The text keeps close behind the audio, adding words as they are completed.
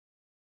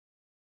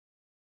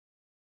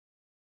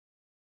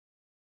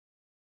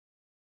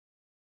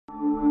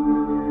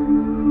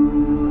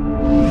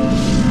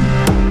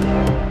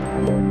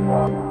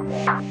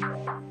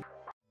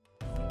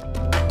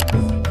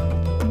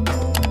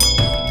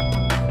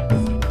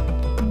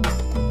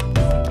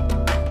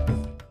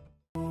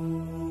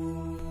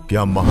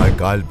क्या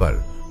महाकाल पर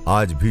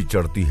आज भी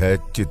चढ़ती है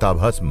चिता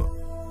भस्म?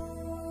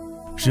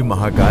 श्री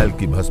महाकाल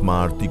की भस्म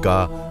आरती का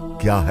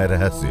क्या है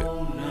रहस्य?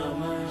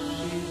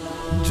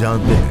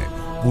 जानते हैं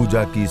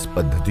पूजा की इस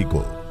पद्धति को।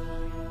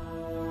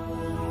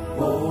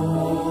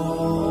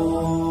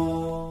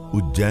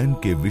 उज्जैन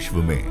के विश्व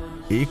में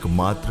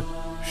एकमात्र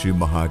श्री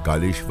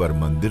महाकालेश्वर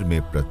मंदिर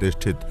में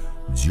प्रतिष्ठित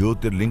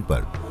ज्योतिर्लिंग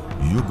पर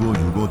युगों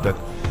युगों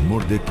तक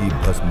मुर्दे की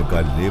भस्म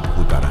का लेप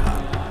होता रहा।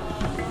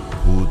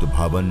 भूत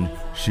भावन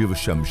शिव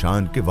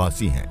शमशान के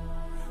वासी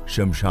हैं।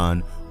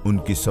 शमशान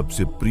उनकी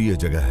सबसे प्रिय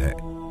जगह है।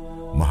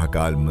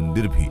 महाकाल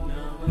मंदिर भी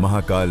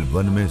महाकाल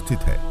वन में स्थित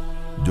है,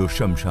 जो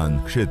शमशान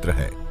क्षेत्र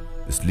है।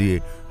 इसलिए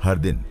हर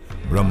दिन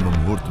ब्रह्म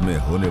मुहूर्त में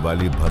होने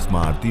वाली भस्म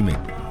आरती में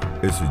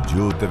इस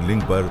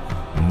ज्योतिर्लिंग पर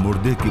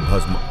मुर्दे की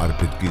भस्म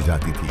अर्पित की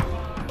जाती थी।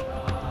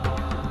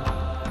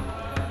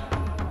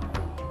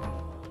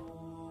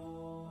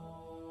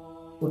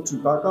 तो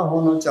चिता का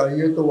होना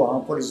चाहिए, तो वहां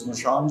पर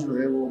स्मशान जो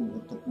है वो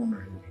महत्वपूर्ण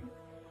है।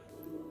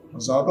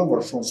 हजारों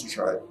वर्षों से,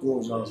 शायद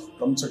 2000,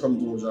 कम से कम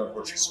 2000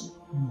 वर्ष से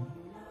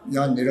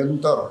यहाँ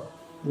निरंतर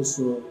उस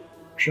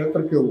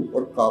क्षेत्र के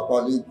ऊपर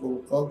कापालिकों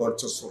का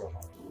वर्चस्व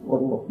रहा और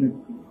वो अपनी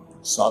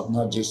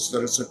साधना जिस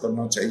तरह से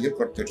करना चाहिए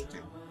करते रहते।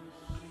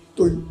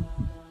 तो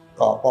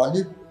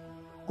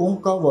कापालिकों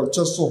का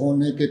वर्चस्व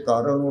होने के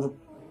कारण और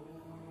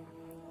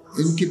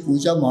इनकी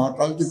पूजा,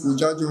 महाकाल की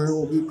पूजा जो है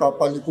वो भी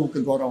कापालिकों के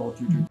द्वारा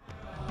होती थी।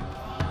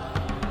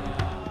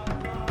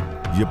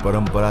 ये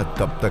परंपरा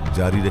तब तक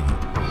जारी रही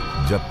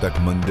जब तक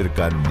मंदिर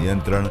का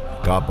नियंत्रण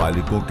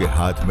कापालिकों के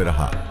हाथ में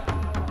रहा।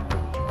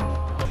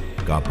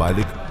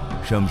 कापालिक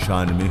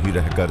शमशान में ही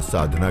रहकर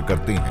साधना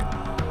करते हैं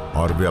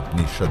और वे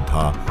अपनी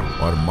श्रद्धा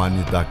और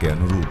मान्यता के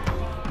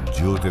अनुरूप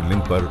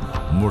ज्योतिर्लिंग पर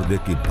मुर्दे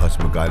की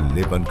भस्म का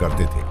लेपन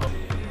करते थे।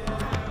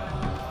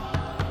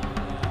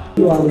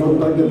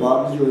 आंदोलन के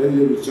बाद जो है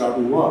ये विचार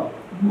हुआ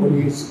और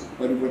ये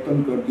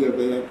परिवर्तन कर दिया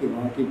गया कि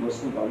वहाँ की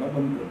भस्म डालना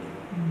बंद कर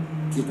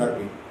दिया चिता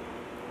के,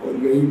 और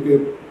यहीं पे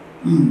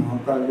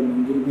महाकाल के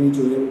मंदिर में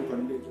जो है वो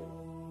कंडे।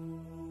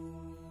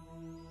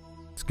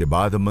 इसके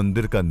बाद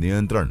मंदिर का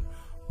नियंत्रण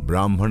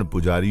ब्राह्मण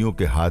पुजारियों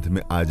के हाथ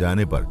में आ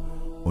जाने पर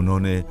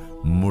उन्होंने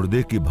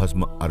मुर्दे की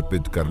भस्म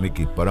अर्पित करने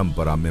की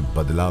परंपरा में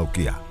बदलाव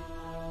किया।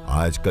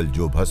 आजकल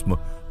जो भस्म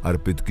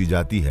अर्पित की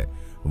जाती है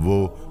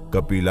वो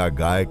कपिला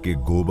गाय के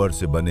गोबर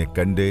से बने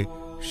कंडे,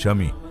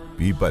 शमी,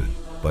 पीपल,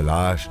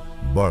 पलाश,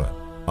 बड़,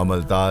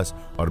 अमलतास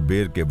और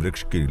बेर के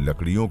वृक्ष की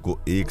लकड़ियों को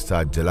एक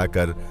साथ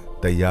जलाकर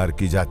तैयार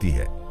की जाती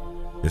है।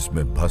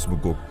 इसमें भस्म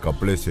को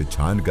कपड़े से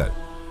छानकर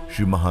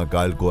श्री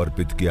महाकाल को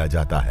अर्पित किया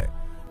जाता है।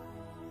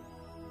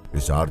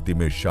 इस आरती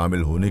में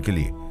शामिल होने के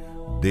लिए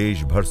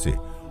देश भर से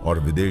और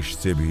विदेश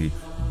से भी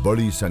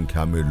बड़ी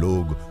संख्या में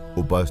लोग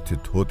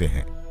उपस्थित होते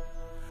हैं।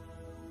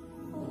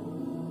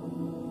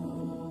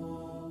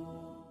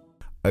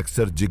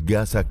 अक्सर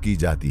जिज्ञासा की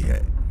जाती है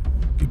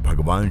कि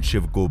भगवान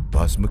शिव को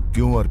भस्म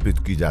क्यों अर्पित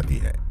की जाती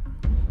है।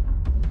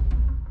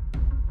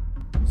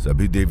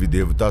 सभी देवी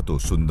देवता तो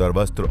सुंदर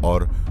वस्त्र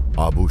और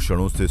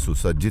आभूषणों से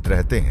सुसज्जित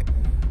रहते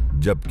हैं,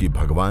 जबकि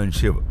भगवान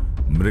शिव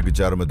मृग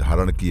चर्म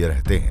धारण किए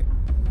रहते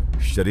हैं,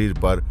 शरीर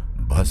पर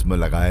भस्म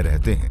लगाए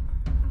रहते हैं।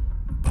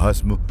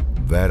 भस्म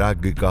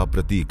वैराग्य का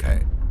प्रतीक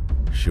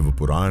है। शिव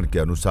पुराण के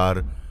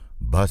अनुसार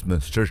भस्म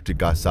सृष्टि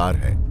का सार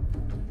है।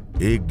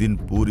 एक दिन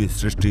पूरी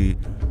सृष्टि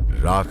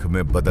राख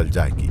में बदल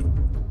जाएगी।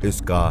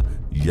 इसका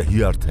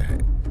यही अर्थ है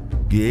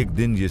कि एक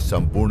दिन ये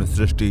संपूर्ण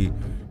सृष्टि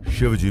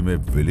शिव जी में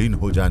विलीन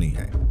हो जानी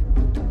है।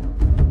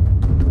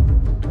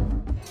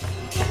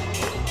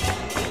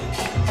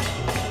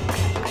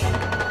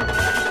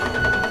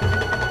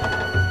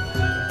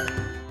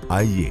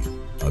 आइए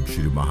अब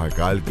श्री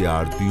महाकाल की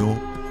आरतियों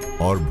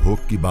और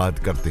भोग की बात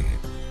करते हैं।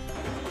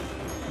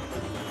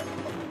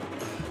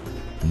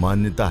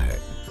 मान्यता है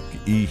कि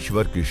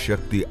ईश्वर की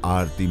शक्ति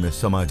आरती में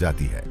समा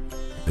जाती है।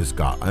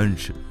 इसका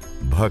अंश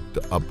भक्त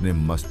अपने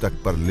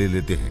मस्तक पर ले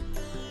लेते हैं।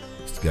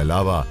 इसके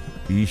अलावा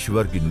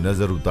ईश्वर की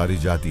नजर उतारी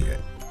जाती है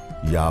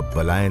या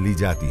बलाएं ली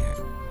जाती हैं।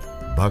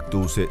 भक्त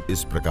उसे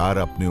इस प्रकार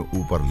अपने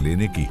ऊपर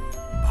लेने की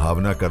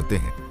भावना करते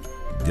हैं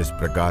जिस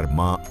प्रकार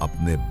मां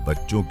अपने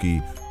बच्चों की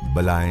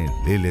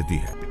बलाएं ले लेती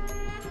है।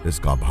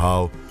 इसका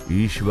भाव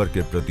ईश्वर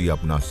के प्रति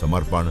अपना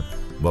समर्पण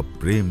व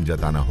प्रेम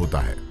जताना होता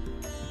है।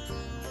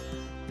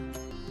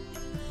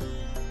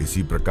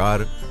 इसी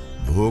प्रकार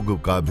भोग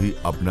का भी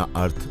अपना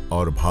अर्थ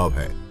और भाव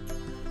है।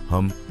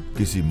 हम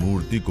किसी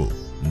मूर्ति को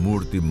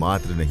मूर्ति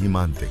मात्र नहीं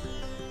मानते।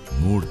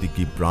 मूर्ति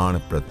की प्राण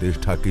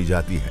प्रतिष्ठा की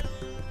जाती है।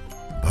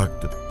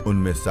 भक्त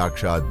उनमें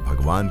साक्षात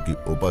भगवान की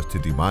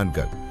उपस्थिति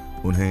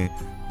मानकर उन्हें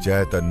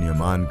चैतन्य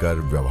मानकर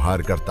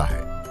व्यवहार करता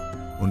है।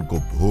 उनको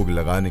भोग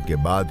लगाने के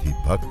बाद ही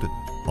भक्त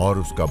और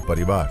उसका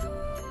परिवार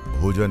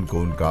भोजन को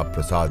उनका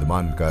प्रसाद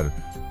मानकर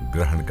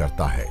ग्रहण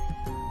करता है।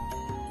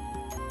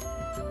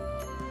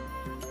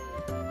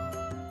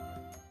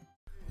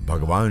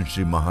 भगवान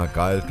श्री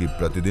महाकाल की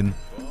प्रतिदिन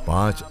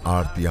 5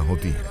 आरतियां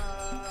होती हैं।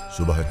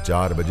 सुबह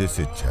 4 बजे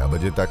से 6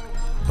 बजे तक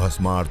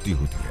भस्म आरती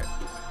होती है।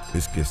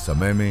 इसके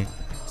समय में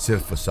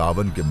सिर्फ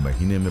सावन के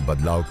महीने में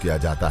बदलाव किया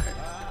जाता है।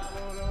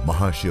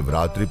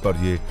 महाशिवरात्रि पर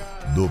ये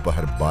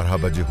दोपहर 12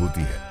 बजे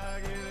होती है।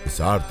 इस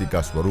आरती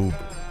का स्वरूप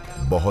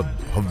बहुत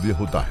भव्य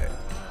होता है।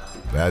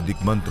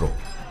 वैदिक मंत्रों,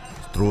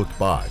 स्तोत्र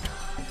पाठ,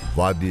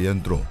 वाद्य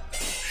यंत्रों,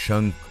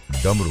 शंख,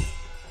 डमरू,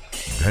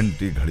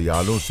 घंटी,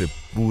 घड़ियालों से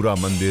पूरा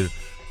मंदिर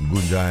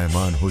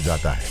गुंजायमान हो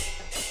जाता है।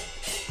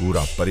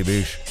 पूरा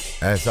परिवेश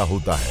ऐसा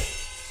होता है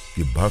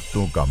कि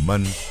भक्तों का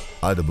मन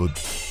अद्भुत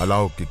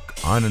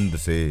अलौकिक आनंद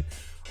से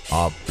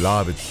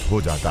आप्लावित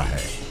हो जाता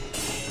है।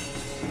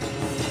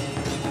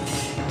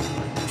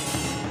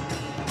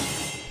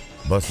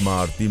 भस्म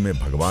आरती में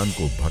भगवान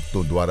को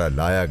भक्तों द्वारा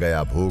लाया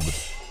गया भोग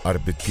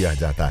अर्पित किया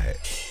जाता है।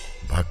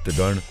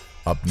 भक्तगण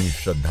अपनी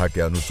श्रद्धा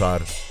के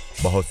अनुसार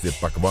बहुत से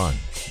पकवान,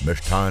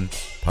 मिष्ठान,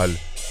 फल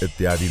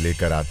इत्यादि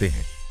लेकर आते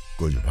हैं।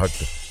 कुछ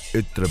भक्त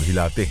इत्र भी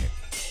लाते हैं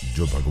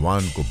जो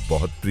भगवान को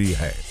बहुत प्रिय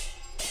है।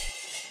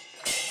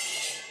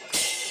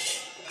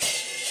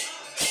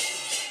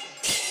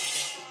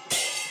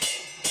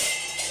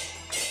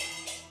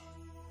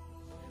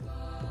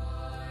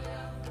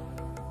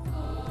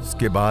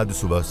 इसके बाद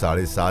सुबह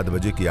 7:30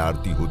 बजे की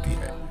आरती होती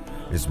है।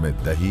 इसमें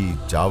दही,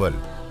 चावल,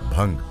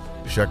 भंग,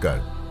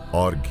 शक्कर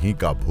और घी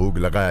का भोग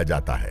लगाया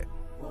जाता है।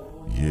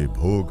 ये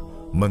भोग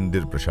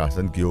मंदिर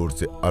प्रशासन की ओर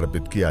से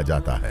अर्पित किया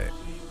जाता है।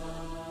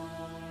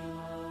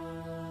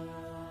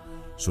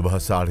 सुबह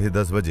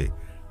 10:30 बजे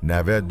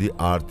नैवेद्य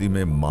आरती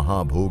में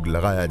महाभोग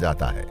लगाया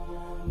जाता है,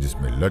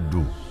 जिसमें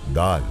लड्डू,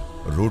 दाल,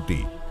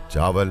 रोटी,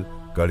 चावल,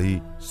 कढ़ी,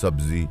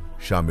 सब्जी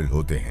शामिल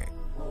होते हैं।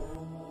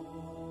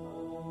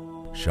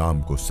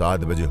 शाम को 7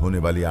 बजे होने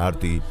वाली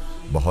आरती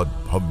बहुत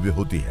भव्य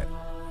होती है।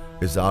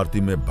 इस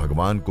आरती में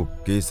भगवान को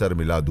केसर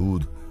मिला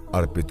दूध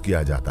अर्पित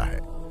किया जाता है।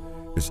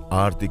 इस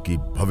आरती की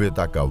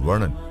भव्यता का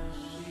वर्णन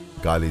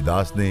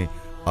कालिदास ने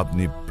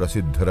अपनी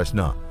प्रसिद्ध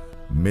रचना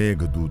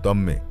मेघदूतम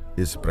में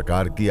इस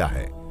प्रकार किया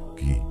है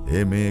कि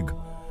हे मेघ,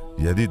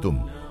 यदि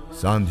तुम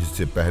सांध्य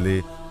से पहले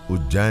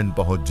उज्जैन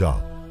पहुंच जाओ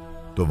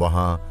तो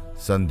वहां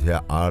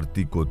संध्या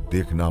आरती को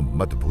देखना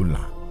मत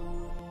भूलना।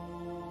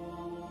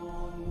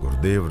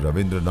 गुरुदेव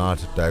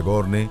रविंद्रनाथ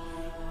टैगोर ने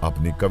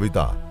अपनी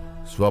कविता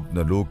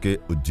स्वप्नलोके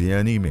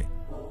उज्जैनी में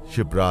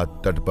शिप्रा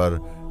तट पर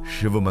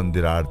शिव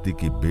मंदिर आरती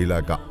की बेला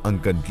का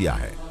अंकन किया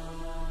है।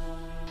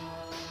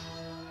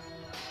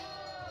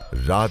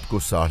 रात को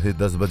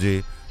 10:30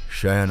 बजे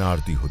शयन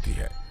आरती होती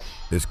है।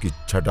 इसकी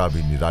छटा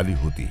भी निराली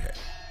होती है।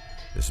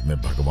 इसमें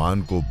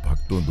भगवान को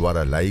भक्तों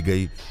द्वारा लाई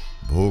गई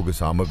भोग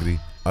सामग्री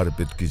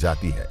अर्पित की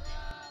जाती है।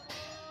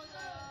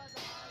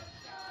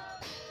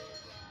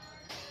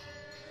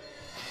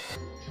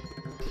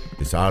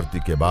 इस आरती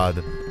के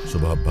बाद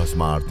सुबह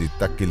भस्म आरती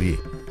तक के लिए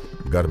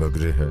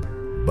गर्भगृह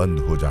बंद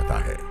हो जाता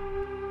है।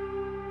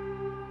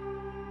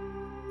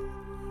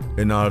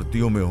 इन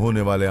आरतियों में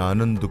होने वाले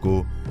आनंद को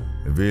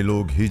वे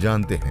लोग ही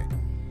जानते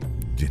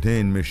हैं जिन्हें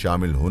इनमें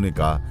शामिल होने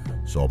का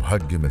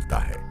सौभाग्य मिलता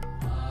है।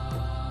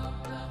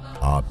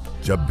 आप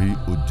जब भी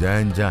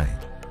उज्जैन जाएं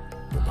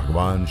तो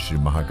भगवान श्री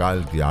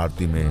महाकाल की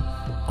आरती में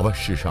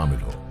अवश्य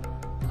शामिल हो।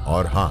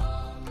 और हां,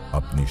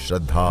 अपनी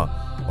श्रद्धा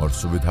और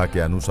सुविधा के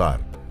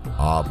अनुसार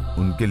आप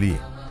उनके लिए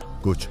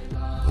कुछ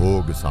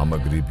भोग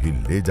सामग्री भी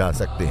ले जा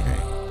सकते हैं।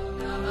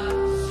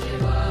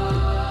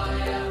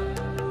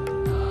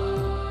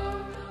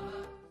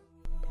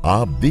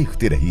 आप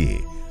देखते रहिए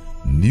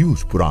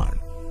न्यूज पुराण।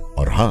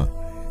 और हां,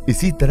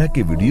 इसी तरह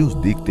के वीडियोस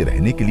देखते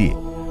रहने के लिए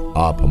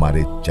आप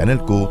हमारे चैनल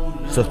को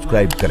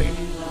सब्सक्राइब करें,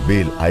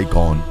 बेल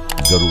आइकॉन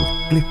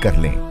जरूर क्लिक कर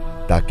लें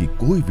ताकि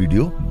कोई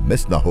वीडियो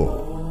मिस ना हो।